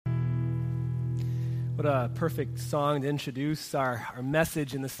What a perfect song to introduce our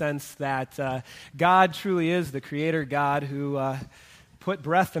message in the sense that God truly is the creator God who put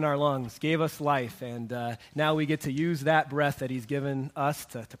breath in our lungs, gave us life, and now we get to use that breath that he's given us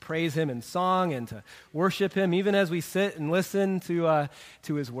to praise him in song and to worship him, even as we sit and listen to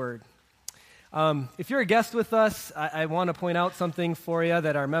his word. If you're a guest with us, I want to point out something for you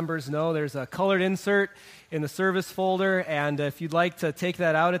that our members know. There's a colored insert in the service folder, and if you'd like to take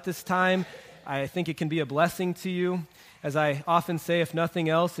that out at this time, I think it can be a blessing to you. As I often say, if nothing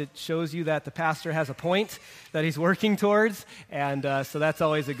else, it shows you that the pastor has a point that he's working towards, and so that's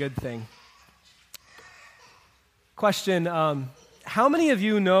always a good thing. Question, how many of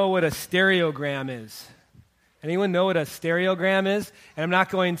you know what a stereogram is? Anyone know what a stereogram is? And I'm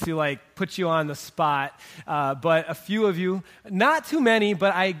not going to put you on the spot, but a few of you, not too many,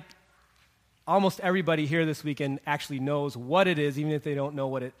 but almost everybody here this weekend actually knows what it is, even if they don't know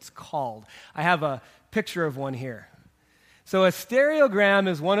what it's called. I have a picture of one here. So a stereogram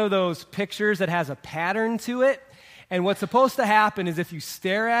is one of those pictures that has a pattern to it, and what's supposed to happen is if you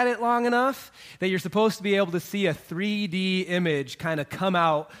stare at it long enough, that you're supposed to be able to see a 3D image kind of come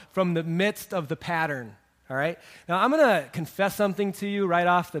out from the midst of the pattern. All right? Now, I'm going to confess something to you right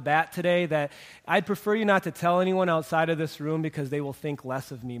off the bat today that I'd prefer you not to tell anyone outside of this room because they will think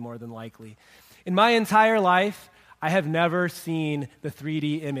less of me more than likely. In my entire life, I have never seen the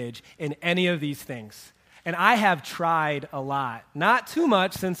 3D image in any of these things. And I have tried a lot. Not too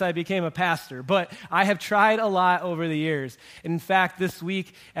much since I became a pastor, but I have tried a lot over the years. In fact, this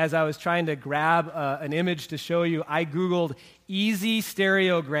week, as I was trying to grab an image to show you, I Googled easy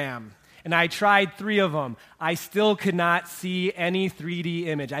stereogram. And I tried 3 of them. I still could not see any 3D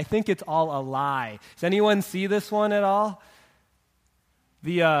image. I think it's all a lie. Does anyone see this one at all?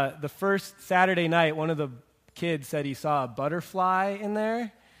 The first Saturday night, one of the kids said he saw a butterfly in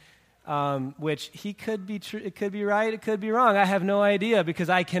there, which he could be it could be right, it could be wrong. I have no idea because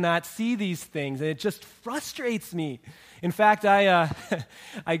I cannot see these things, and it just frustrates me. In fact, I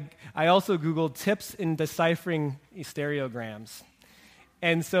also Googled tips in deciphering stereograms.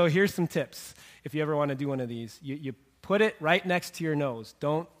 And so here's some tips. If you ever want to do one of these, you put it right next to your nose.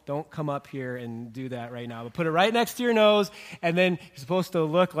 Don't come up here and do that right now. But put it right next to your nose, and then you're supposed to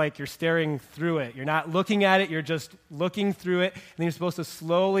look like you're staring through it. You're not looking at it, you're just looking through it, and then you're supposed to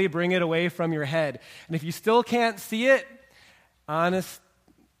slowly bring it away from your head. And if you still can't see it,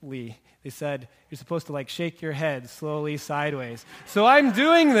 honestly, they said you're supposed to shake your head slowly sideways. So I'm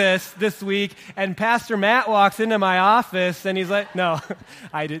doing this week, and Pastor Matt walks into my office, and he's like, no,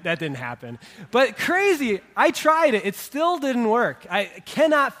 that didn't happen. But crazy, I tried it. It still didn't work. I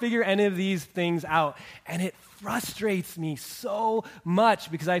cannot figure any of these things out, and it frustrates me so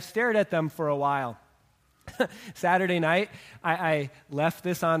much because I've stared at them for a while. Saturday night, I left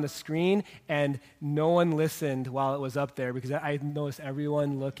this on the screen, and no one listened while it was up there because I noticed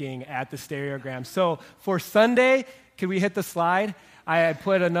everyone looking at the stereogram. So for Sunday, could we hit the slide? I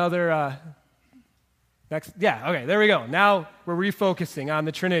put another, okay, there we go. Now we're refocusing on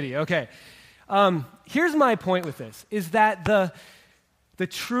the Trinity. Okay. Here's my point with this, is that the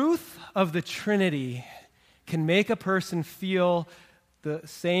truth of the Trinity can make a person feel the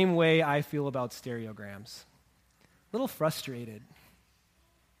same way I feel about stereograms. A little frustrated.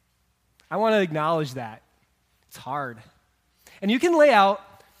 I want to acknowledge that. It's hard. And you can lay out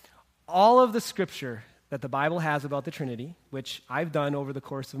all of the scripture that the Bible has about the Trinity, which I've done over the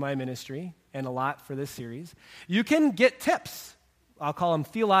course of my ministry and a lot for this series. You can get tips. I'll call them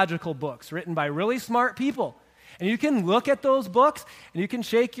theological books written by really smart people. And you can look at those books, and you can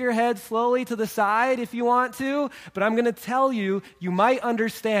shake your head slowly to the side if you want to, but I'm going to tell you, you might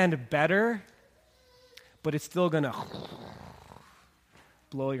understand better, but it's still going to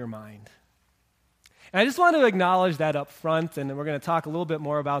blow your mind. And I just want to acknowledge that up front, and we're going to talk a little bit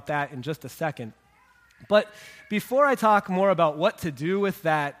more about that in just a second. But before I talk more about what to do with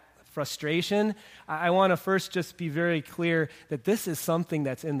that frustration, I want to first just be very clear that this is something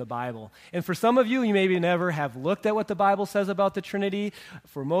that's in the Bible. And for some of you, you maybe never have looked at what the Bible says about the Trinity.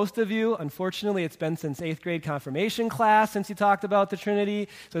 For most of you, unfortunately, it's been since 8th grade confirmation class since you talked about the Trinity,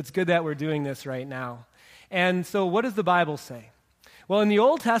 so it's good that we're doing this right now. And so what does the Bible say? Well, in the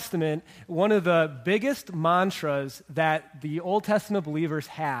Old Testament, one of the biggest mantras that the Old Testament believers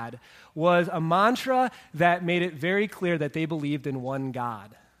had was a mantra that made it very clear that they believed in one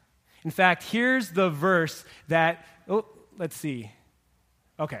God. In fact, here's the verse that, let's see.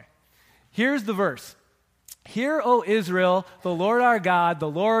 Okay, here's the verse. Hear, O Israel, the Lord our God, the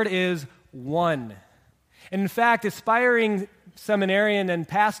Lord is one. And in fact, aspiring seminarian and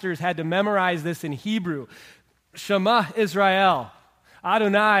pastors had to memorize this in Hebrew. Shema Israel.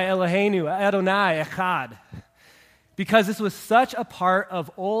 Adonai Eloheinu, Adonai Echad. Because this was such a part of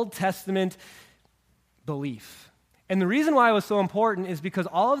Old Testament belief. And the reason why it was so important is because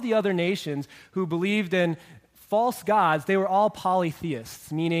all of the other nations who believed in false gods, they were all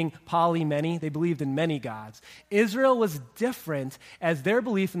polytheists, meaning poly, many. They believed in many gods. Israel was different, as their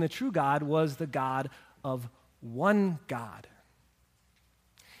belief in the true God was the God of one God.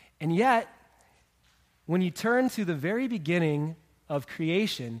 And yet, when you turn to the very beginning of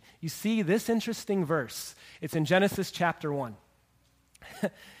creation, you see this interesting verse. It's in Genesis chapter 1.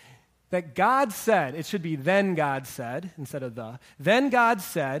 That God said, it should be then God said, instead of the. Then God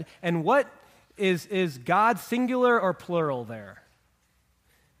said, and what is God singular or plural there?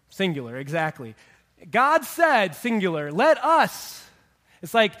 Singular, exactly. God said, singular, let us.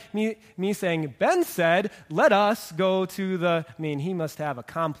 It's like me saying, Ben said, let us go to the, he must have a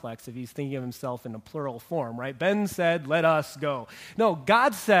complex if he's thinking of himself in a plural form, right? Ben said, let us go. No,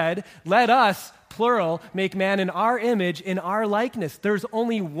 God said, let us, plural, make man in our image, in our likeness. There's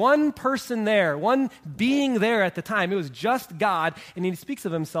only one person there, one being there at the time. It was just God, and he speaks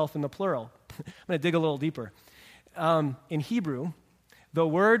of himself in the plural. I'm going to dig a little deeper. In Hebrew, the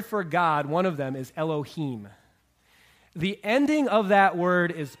word for God, one of them is Elohim. The ending of that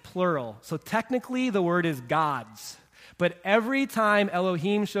word is plural. So technically, the word is gods. But every time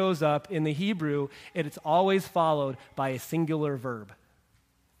Elohim shows up in the Hebrew, it's always followed by a singular verb.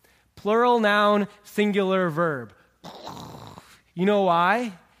 Plural noun, singular verb. You know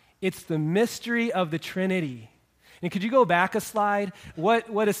why? It's the mystery of the Trinity. And could you go back a slide?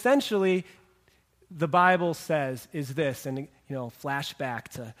 What essentially the Bible says is this, and flashback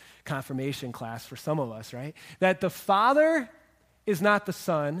to confirmation class for some of us, right? That the Father is not the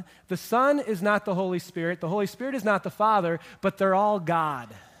Son is not the Holy Spirit is not the Father, but they're all God.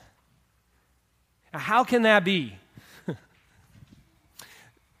 Now, how can that be?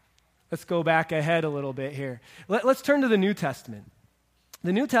 Let's go back ahead a little bit here. Let's turn to the New Testament.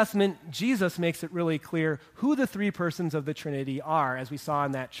 The New Testament, Jesus makes it really clear who the three persons of the Trinity are, as we saw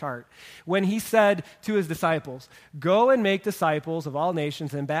in that chart. When he said to his disciples, go and make disciples of all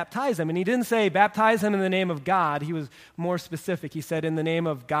nations and baptize them. And he didn't say baptize them in the name of God. He was more specific. He said in the name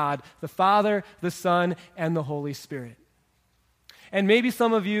of God, the Father, the Son, and the Holy Spirit. And maybe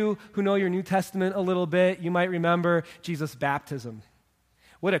some of you who know your New Testament a little bit, you might remember Jesus' baptism.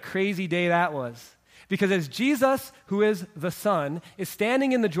 What a crazy day that was. Because as Jesus, who is the Son, is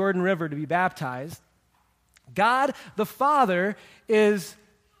standing in the Jordan River to be baptized, God the Father is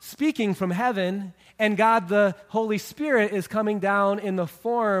speaking from heaven, and God the Holy Spirit is coming down in the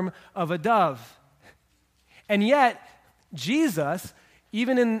form of a dove. And yet, Jesus,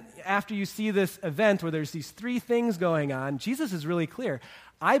 even after you see this event where there's these three things going on, Jesus is really clear.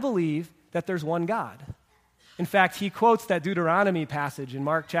 I believe that there's one God. In fact, he quotes that Deuteronomy passage in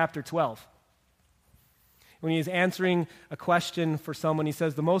Mark chapter 12. When he's answering a question for someone, he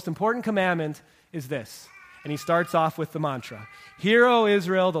says, the most important commandment is this. And he starts off with the mantra, Hear, O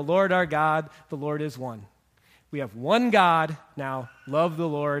Israel, the Lord our God, the Lord is one. We have one God. Now, love the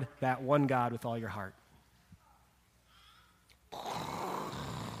Lord, that one God, with all your heart.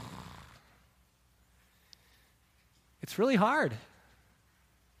 It's really hard.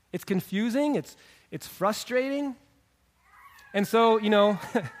 It's confusing. It's frustrating. And so,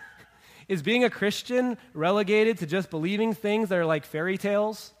 is being a Christian relegated to just believing things that are like fairy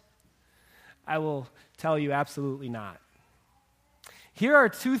tales? I will tell you absolutely not. Here are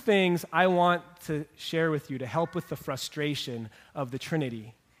two things I want to share with you to help with the frustration of the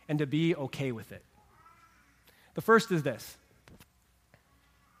Trinity and to be okay with it. The first is this,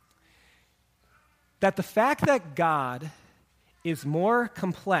 that the fact that God is more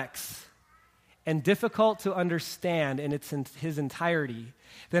complex and difficult to understand in his entirety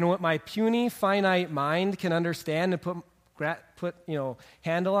than what my puny, finite mind can understand and put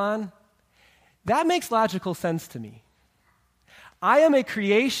handle on, that makes logical sense to me. I am a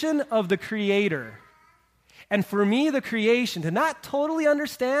creation of the Creator. And for me, the creation, to not totally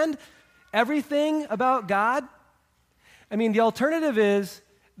understand everything about God, the alternative is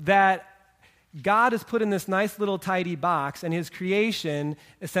that God is put in this nice little tidy box, and his creation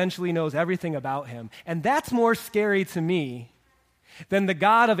essentially knows everything about him. And that's more scary to me than the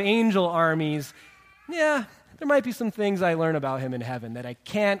God of angel armies. Yeah, there might be some things I learn about him in heaven that I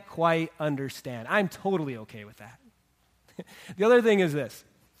can't quite understand. I'm totally okay with that. The other thing is this.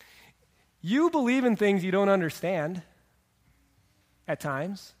 You believe in things you don't understand at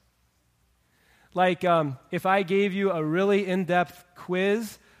times. Like if I gave you a really in-depth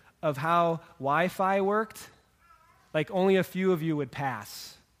quiz of how Wi-Fi worked, like only a few of you would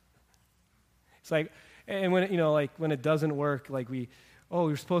pass. It's like, and when when it doesn't work, like we Oh,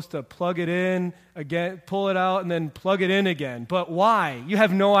 you're supposed to plug it in again, pull it out, and then plug it in again. But why? You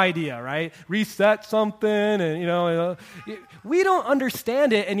have no idea, right? Reset something, and we don't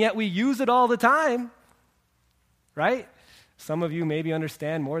understand it, and yet we use it all the time, right? Some of you maybe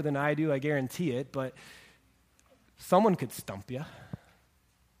understand more than I do, I guarantee it, but someone could stump you.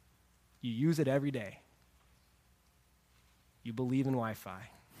 You use it every day. You believe in Wi-Fi.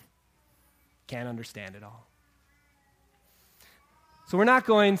 Can't understand it all. So we're not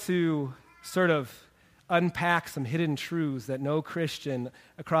going to sort of unpack some hidden truths that no Christian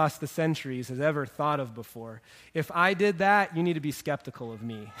across the centuries has ever thought of before. If I did that, you need to be skeptical of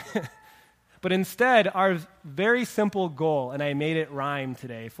me. But instead, our very simple goal, and I made it rhyme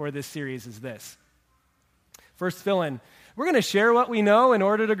today for this series, is this. First fill-in. We're going to share what we know in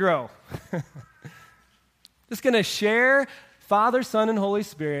order to grow. Just going to share Father, Son, and Holy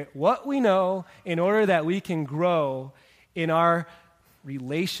Spirit, what we know in order that we can grow in our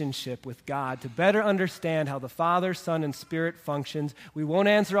relationship with God, to better understand how the Father, Son, and Spirit functions. We won't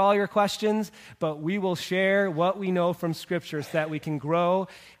answer all your questions, but we will share what we know from Scripture so that we can grow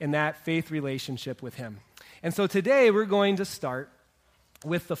in that faith relationship with Him. And so today we're going to start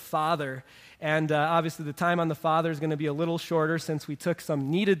with the Father, and obviously the time on the Father is going to be a little shorter since we took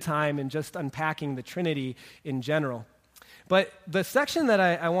some needed time in just unpacking the Trinity in general. But the section that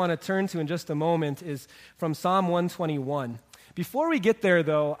I want to turn to in just a moment is from Psalm 121. Before we get there,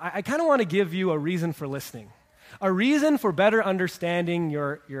 though, I kind of want to give you a reason for listening, a reason for better understanding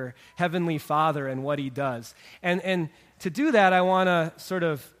your Heavenly Father and what He does. And to do that, I want to sort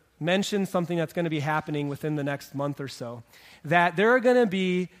of mention something that's going to be happening within the next month or so, that there are going to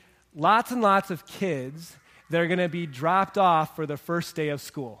be lots and lots of kids that are going to be dropped off for the first day of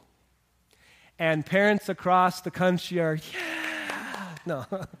school. And parents across the country are, no.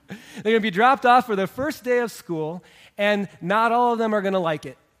 They're going to be dropped off for the first day of school, and not all of them are going to like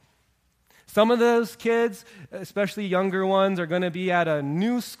it. Some of those kids, especially younger ones, are going to be at a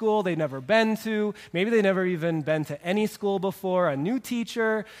new school they've never been to. Maybe they've never even been to any school before, a new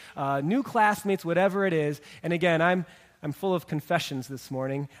teacher, new classmates, whatever it is. And again, I'm full of confessions this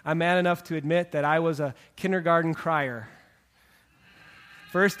morning. I'm man enough to admit that I was a kindergarten crier.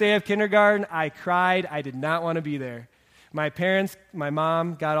 First day of kindergarten, I cried. I did not want to be there. My parents, my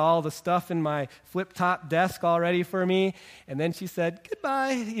mom, got all the stuff in my flip-top desk all ready for me, and then she said,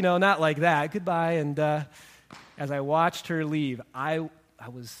 goodbye. Not like that, goodbye. And as I watched her leave, I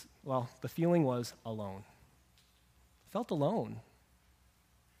was, the feeling was alone. I felt alone.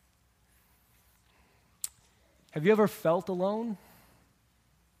 Have you ever felt alone?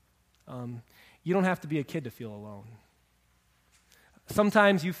 You don't have to be a kid to feel alone.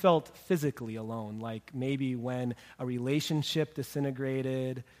 Sometimes you felt physically alone, like maybe when a relationship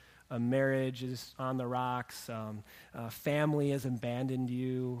disintegrated, a marriage is on the rocks, a family has abandoned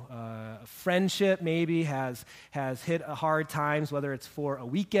you, a friendship maybe has hit hard times, whether it's for a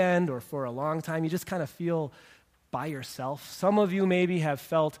weekend or for a long time. You just kind of feel by yourself. Some of you maybe have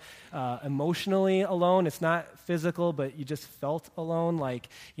felt emotionally alone. It's not physical, but you just felt alone, like,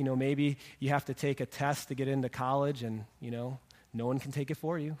 maybe you have to take a test to get into college and, no one can take it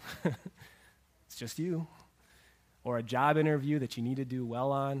for you. It's just you. Or a job interview that you need to do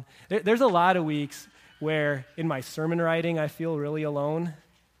well on. There's a lot of weeks where in my sermon writing I feel really alone.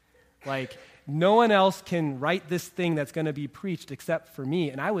 Like no one else can write this thing that's going to be preached except for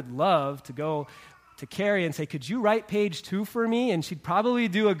me. And I would love to go to Carrie and say, could you write page 2 for me? And she'd probably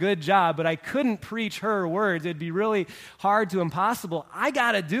do a good job, but I couldn't preach her words. It'd be really hard to impossible. I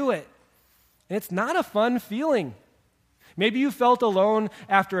got to do it. And it's not a fun feeling. Maybe you felt alone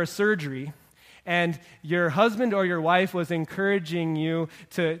after a surgery, and your husband or your wife was encouraging you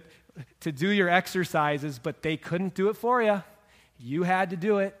to do your exercises, but they couldn't do it for you. You had to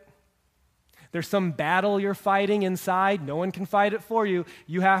do it. There's some battle you're fighting inside. No one can fight it for you.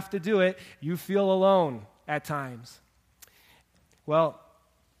 You have to do it. You feel alone at times. Well,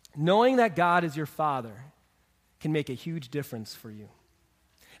 knowing that God is your Father can make a huge difference for you.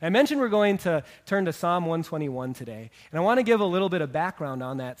 I mentioned we're going to turn to Psalm 121 today, and I want to give a little bit of background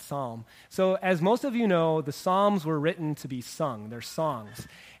on that psalm. So as most of you know, the Psalms were written to be sung. They're songs.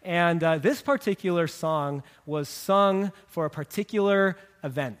 And this particular song was sung for a particular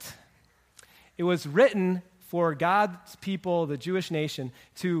event. It was written for God's people, the Jewish nation,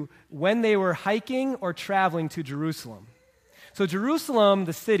 to when they were hiking or traveling to Jerusalem. So Jerusalem,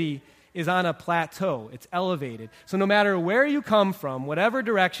 the city, is on a plateau. It's elevated. So no matter where you come from, whatever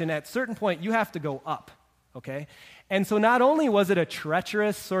direction, at a certain point, you have to go up, okay? And so not only was it a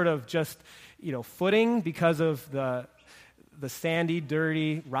treacherous sort of just, footing because of the sandy,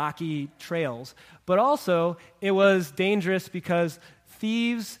 dirty, rocky trails, but also it was dangerous because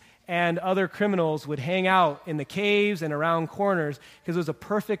thieves and other criminals would hang out in the caves and around corners because it was a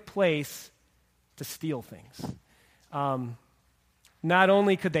perfect place to steal things. Not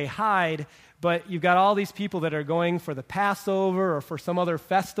only could they hide, but you've got all these people that are going for the Passover or for some other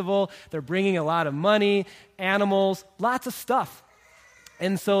festival. They're bringing a lot of money, animals, lots of stuff.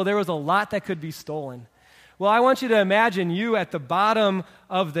 And so there was a lot that could be stolen. Well, I want you to imagine you at the bottom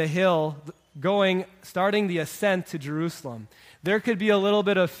of the hill starting the ascent to Jerusalem. There could be a little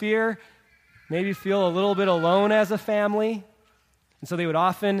bit of fear, maybe feel a little bit alone as a family. And so they would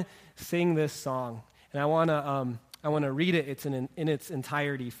often sing this song. And I want to read it. It's in its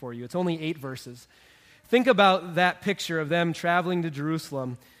entirety for you. It's only 8 verses. Think about that picture of them traveling to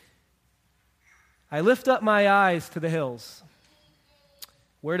Jerusalem. I lift up my eyes to the hills.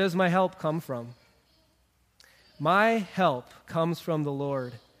 Where does my help come from? My help comes from the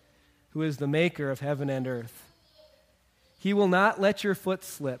Lord, who is the maker of heaven and earth. He will not let your foot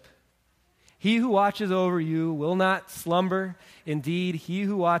slip. He who watches over you will not slumber. Indeed, he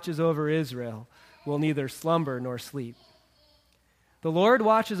who watches over Israel will neither slumber nor sleep. The Lord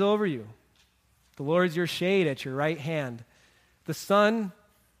watches over you. The Lord is your shade at your right hand. The sun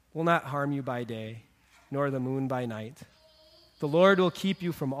will not harm you by day, nor the moon by night. The Lord will keep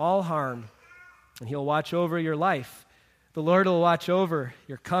you from all harm, and he'll watch over your life. The Lord will watch over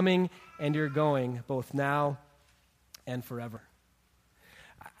your coming and your going, both now and forever.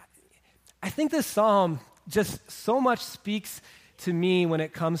 I think this psalm just so much speaks to me when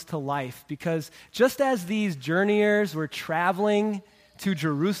it comes to life, because just as these journeyers were traveling to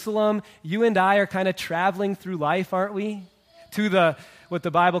Jerusalem, you and I are kind of traveling through life, aren't we? To what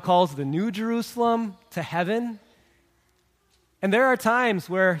the Bible calls the New Jerusalem, to heaven. And there are times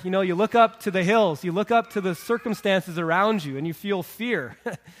where, you look up to the hills, you look up to the circumstances around you, and you feel fear.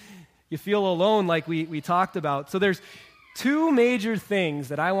 You feel alone like we talked about. So there's 2 major things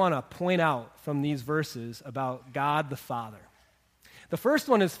that I want to point out from these verses about God the Father. The first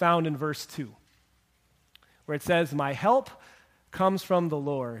one is found in verse 2, where it says, my help comes from the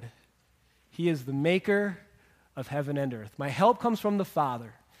Lord. He is the maker of heaven and earth. My help comes from the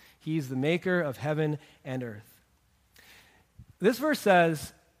Father. He's the maker of heaven and earth. This verse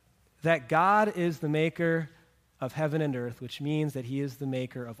says that God is the maker of heaven and earth, which means that he is the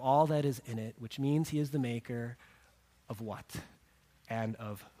maker of all that is in it, which means he is the maker of what? And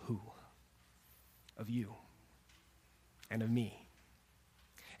of who? Of you and of me.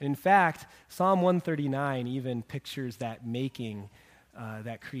 And in fact, Psalm 139 even pictures that making,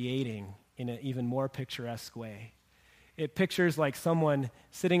 that creating in an even more picturesque way. It pictures like someone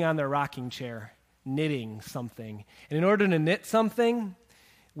sitting on their rocking chair, knitting something. And in order to knit something,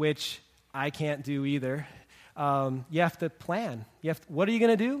 which I can't do either, you have to plan. What are you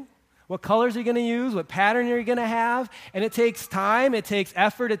going to do? What colors are you going to use? What pattern are you going to have? And it takes time, it takes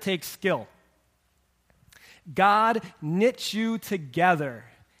effort, it takes skill. God knits you together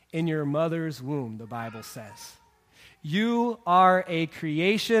in your mother's womb, the Bible says. You are a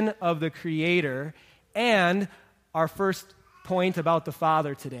creation of the Creator. And our first point about the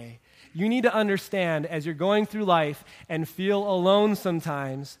Father today, you need to understand as you're going through life and feel alone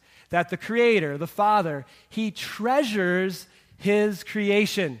sometimes that the Creator, the Father, he treasures his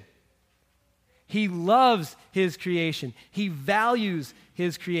creation. He loves his creation. He values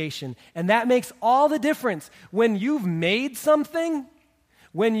his creation. And that makes all the difference. When you've made something,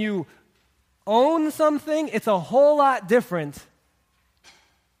 when you own something, it's a whole lot different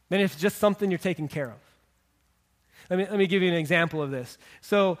than if it's just something you're taking care of. Let me give you an example of this.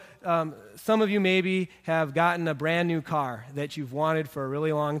 So some of you maybe have gotten a brand new car that you've wanted for a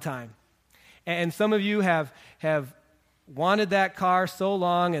really long time. And some of you have wanted that car so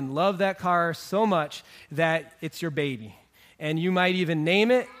long and love that car so much that it's your baby. And you might even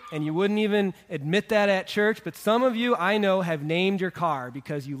name it, and you wouldn't even admit that at church, but some of you, I know, have named your car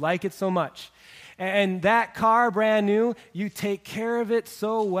because you like it so much. And that car, brand new, you take care of it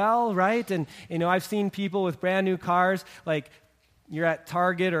so well, right? And, I've seen people with brand new cars, like you're at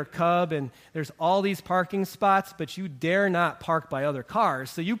Target or Cub, and there's all these parking spots, but you dare not park by other cars.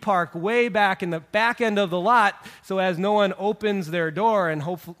 So you park way back in the back end of the lot so as no one opens their door and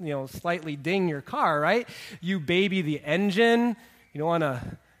hopefully, slightly ding your car, right? You baby the engine. You don't want to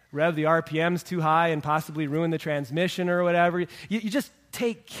rev the RPMs too high and possibly ruin the transmission or whatever. You just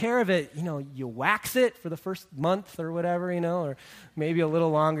take care of it. You wax it for the first month or whatever, or maybe a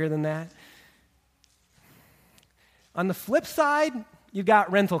little longer than that. On the flip side, you've got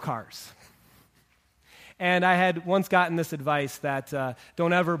rental cars. And I had once gotten this advice that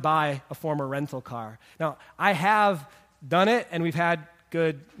don't ever buy a former rental car. Now, I have done it, and we've had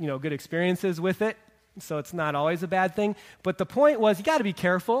good experiences with it. so it's not always a bad thing. But the point was, you got to be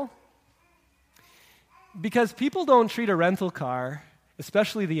careful because people don't treat a rental car,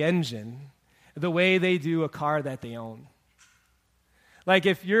 especially the engine, the way they do a car that they own. Like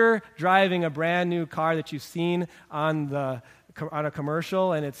if you're driving a brand new car that you've seen on a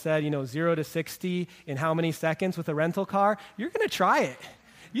commercial and it said, 0 to 60 in how many seconds with a rental car, you're going to try it.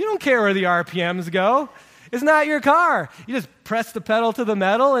 You don't care where the RPMs go. It's not your car. You just press the pedal to the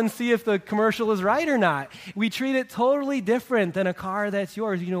metal and see if the commercial is right or not. We treat it totally different than a car that's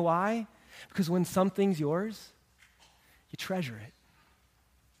yours. You know why? Because when something's yours, you treasure it.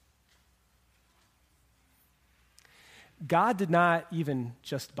 God did not even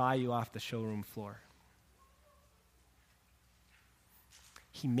just buy you off the showroom floor.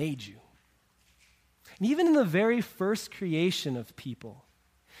 He made you. And even in the very first creation of people,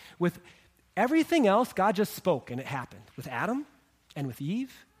 with everything else, God just spoke and it happened. With Adam and with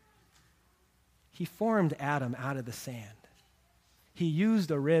Eve, he formed Adam out of the sand. He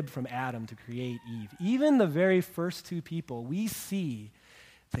used a rib from Adam to create Eve. Even the very first two people, we see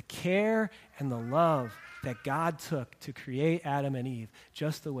the care and the love that God took to create Adam and Eve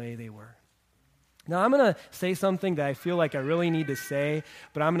just the way they were. Now, I'm going to say something that I feel like I really need to say,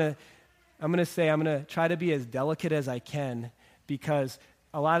 but I'm going to try to be as delicate as I can because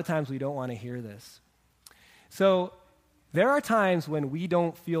a lot of times we don't want to hear this. So there are times when we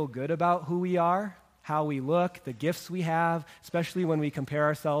don't feel good about who we are, how we look, the gifts we have, especially when we compare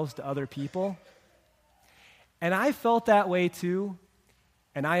ourselves to other people. And I felt that way too,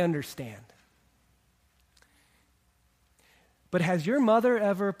 and I understand. But has your mother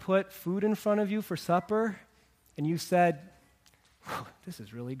ever put food in front of you for supper and you said, this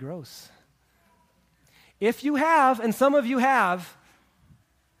is really gross? If you have, and some of you have,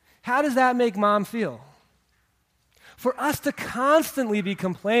 how does that make mom feel? For us to constantly be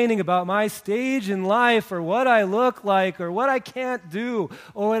complaining about my stage in life or what I look like or what I can't do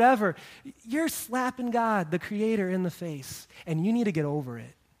or whatever, you're slapping God, the Creator, in the face, and you need to get over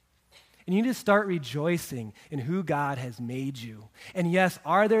it. And you need to start rejoicing in who God has made you. And yes,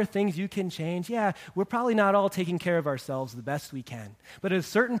 are there things you can change? Yeah, we're probably not all taking care of ourselves the best we can. But at a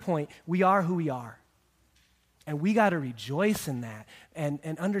certain point, we are who we are. And we got to rejoice in that and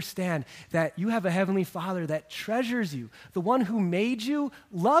understand that you have a heavenly Father that treasures you. The one who made you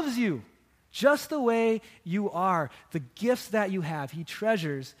loves you just the way you are. The gifts that you have, he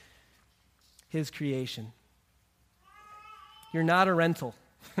treasures his creation. You're not a rental.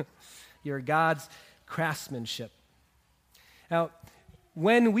 You're God's craftsmanship. Now,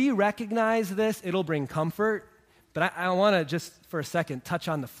 when we recognize this, it'll bring comfort. But I want to just for a second touch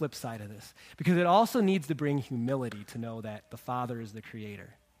on the flip side of this, because it also needs to bring humility to know that the Father is the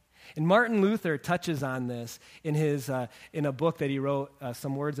Creator. And Martin Luther touches on this in a book that he wrote,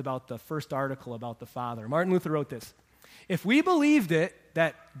 some words about the first article about the Father. Martin Luther wrote this: if we believed it,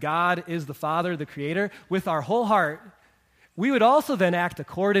 that God is the Father, the Creator, with our whole heart, we would also then act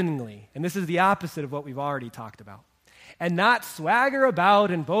accordingly. And this is the opposite of what we've already talked about. And not swagger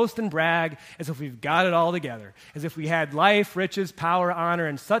about and boast and brag as if we've got it all together, as if we had life, riches, power, honor,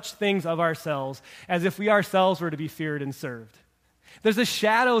 and such things of ourselves, as if we ourselves were to be feared and served. There's a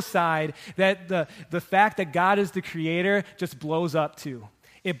shadow side that the fact that God is the Creator just blows up to.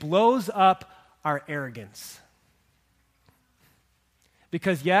 It blows up our arrogance.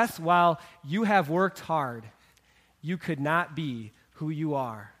 Because yes, while you have worked hard, you could not be who you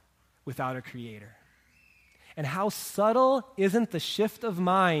are without a Creator. And how subtle isn't the shift of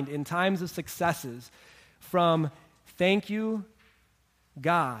mind in times of successes from thank you,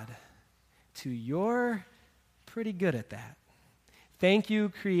 God, to you're pretty good at that. Thank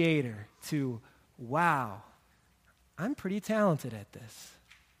you, Creator, to wow, I'm pretty talented at this.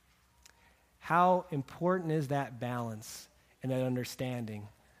 How important is that balance and that understanding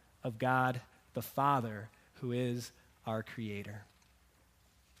of God the Father, who is our Creator?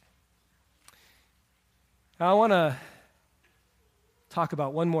 Now, I want to talk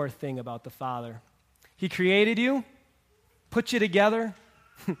about one more thing about the Father. He created you, put you together,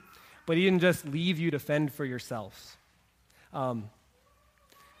 but he didn't just leave you to fend for yourselves. How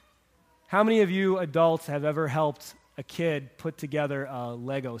many of you adults have ever helped a kid put together a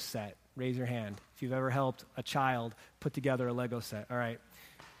Lego set? Raise your hand if you've ever helped a child put together a Lego set. All right.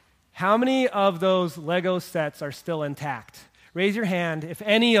 How many of those Lego sets are still intact? Raise your hand if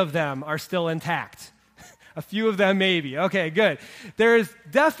any of them are still intact. A few of them maybe. Okay, good. There's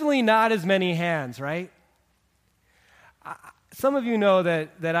definitely not as many hands, right? Some of you know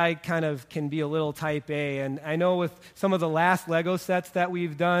that I kind of can be a little type A, and I know with some of the last Lego sets that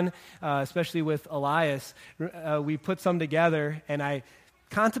we've done, especially with Elias, we put some together, and I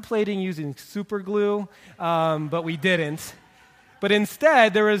contemplating using super glue, but we didn't. But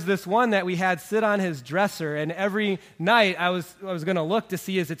instead, there was this one that we had sit on his dresser, and every night I was going to look to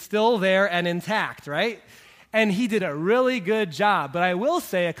see, is it still there and intact, right? And he did a really good job. But I will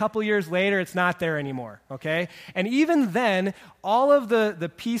say, a couple years later, it's not there anymore, okay? And even then, all of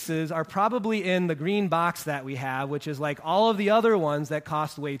the pieces are probably in the green box that we have, which is like all of the other ones that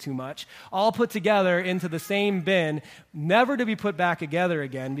cost way too much, all put together into the same bin, never to be put back together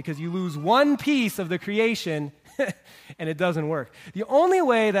again, because you lose one piece of the creation and it doesn't work. The only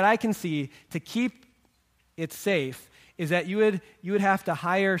way that I can see to keep it safe is that you would have to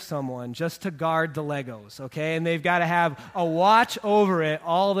hire someone just to guard the Legos, okay? And they've got to have a watch over it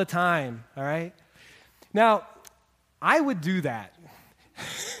all the time, all right? Now, I would do that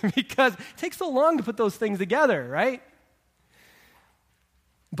because it takes so long to put those things together, right?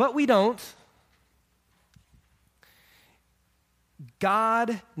 But we don't.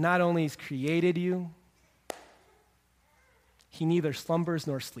 God not only has created you, he neither slumbers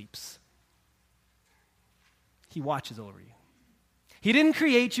nor sleeps. He watches over you. He didn't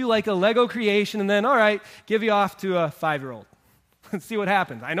create you like a Lego creation and then, all right, give you off to a 5-year-old. Let's see what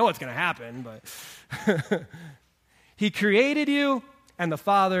happens. I know it's going to happen, but he created you, and the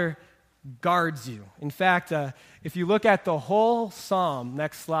Father guards you. In fact, if you look at the whole psalm,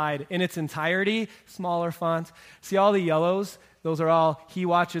 next slide, in its entirety, smaller font, see all the yellows? Those are all, he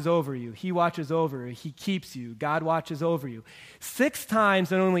watches over you, he watches over you, he keeps you, God watches over you. 6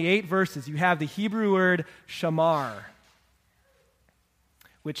 times in only 8 verses, you have the Hebrew word shamar,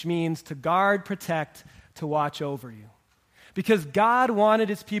 which means to guard, protect, to watch over you. Because God wanted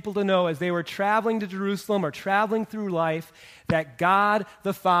his people to know as they were traveling to Jerusalem or traveling through life that God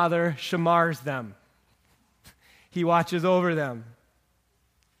the Father shamars them. He watches over them.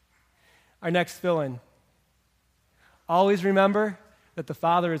 Our next fill-in. Always remember that the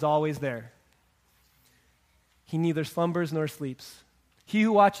Father is always there. He neither slumbers nor sleeps. He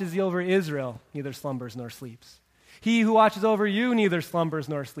who watches over Israel neither slumbers nor sleeps. He who watches over you neither slumbers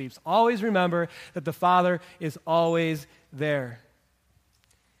nor sleeps. Always remember that the Father is always there.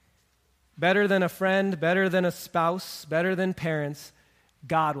 Better than a friend, better than a spouse, better than parents,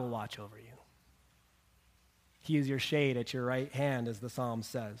 God will watch over you. He is your shade at your right hand, as the psalm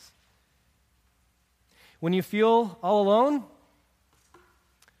says. When you feel all alone,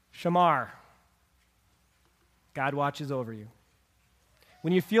 shamar. God watches over you.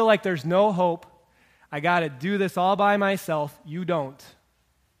 When you feel like there's no hope, I got to do this all by myself, you don't.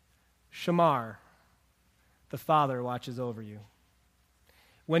 Shamar. The Father watches over you.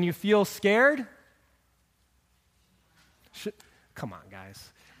 When you feel scared, come on, guys.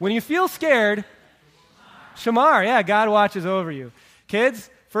 When you feel scared, shamar. Yeah, God watches over you. Kids,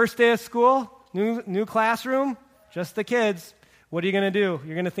 first day of school, new classroom, just the kids. What are you going to do?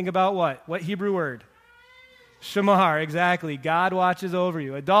 You're going to think about what? What Hebrew word? Shamar, exactly. God watches over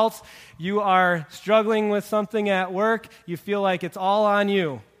you. Adults, you are struggling with something at work. You feel like it's all on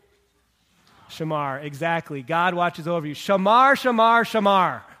you. Shamar, exactly. God watches over you. Shamar, shamar,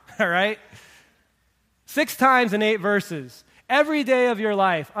 shamar. All right? 6 times in 8 verses. Every day of your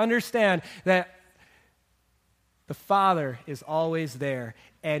life, understand that the Father is always there,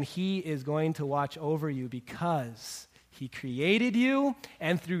 and he is going to watch over you because he created you,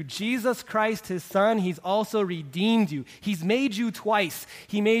 and through Jesus Christ, his Son, he's also redeemed you. He's made you twice.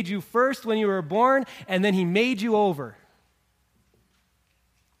 He made you first when you were born, and then he made you over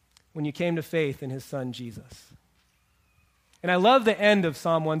when you came to faith in his Son, Jesus. And I love the end of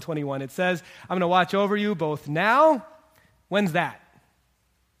Psalm 121. It says, I'm going to watch over you both now. When's that?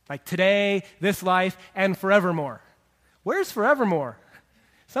 Like today, this life, and forevermore. Where's forevermore?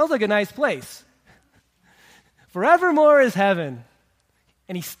 Sounds like a nice place. Forevermore is heaven.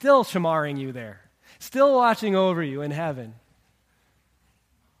 And he's still shamaring you there. Still watching over you in heaven.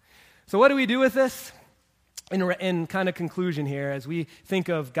 So what do we do with this? In kind of conclusion here, as we think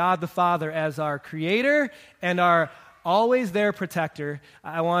of God the Father as our creator and our always there protector,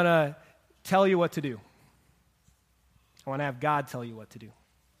 I want to tell you what to do. I want to have God tell you what to do.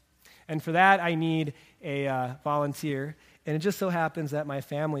 And for that, I need a volunteer. And it just so happens that my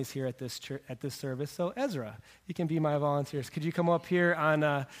family's here at this service. So Ezra, you can be my volunteers. Could you come up here on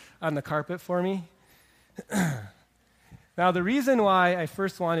the carpet for me? Now, the reason why I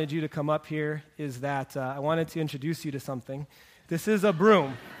first wanted you to come up here is that I wanted to introduce you to something. This is a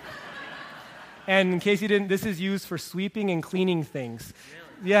broom. And in case you didn't, this is used for sweeping and cleaning things.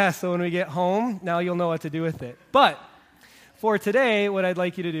 Really? Yeah, so when we get home, now you'll know what to do with it. But for today, what I'd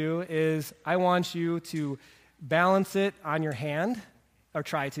like you to do is I want you to balance it on your hand, or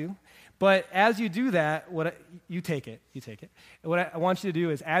try to, But as you do that, you take it. What I want you to do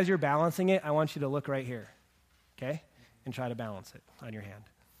is, as you're balancing it, I want you to look right here, okay? And try to balance it on your hand,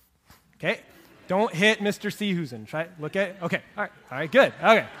 okay? Don't hit Mr. Seehusen. Look at it. Okay, all right, good,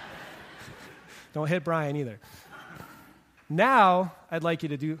 okay. Don't hit Brian either. Now, I'd like you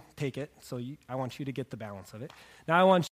to take it, I want you to get the balance of it. Now I want